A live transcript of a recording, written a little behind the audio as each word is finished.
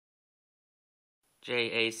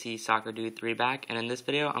JAC Soccer Dude 3 back, and in this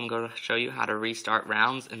video I'm going to show you how to restart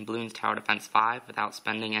rounds in Bloons Tower Defense 5 without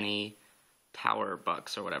spending any tower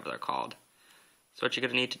bucks or whatever they're called. So what you're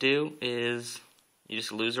going to need to do is you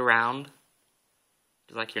just lose a round,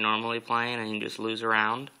 just like you're normally playing, and you just lose a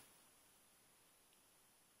round.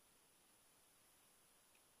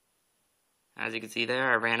 As you can see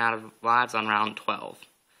there, I ran out of lives on round 12.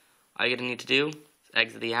 All you're going to need to do is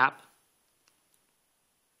exit the app,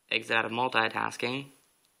 exit out of multitasking,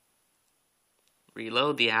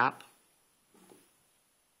 reload the app,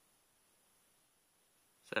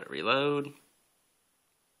 set it reload,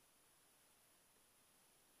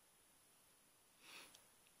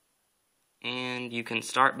 and you can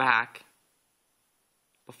start back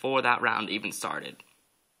before that round even started.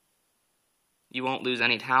 You won't lose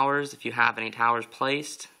any towers if you have any towers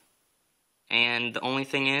placed, and the only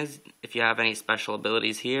thing is, if you have any special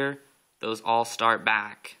abilities here, those all start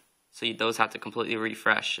back. So those have to completely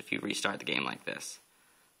refresh if you restart the game like this.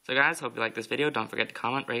 So guys, hope you like this video. Don't forget to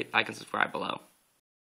comment, rate, like, and subscribe below.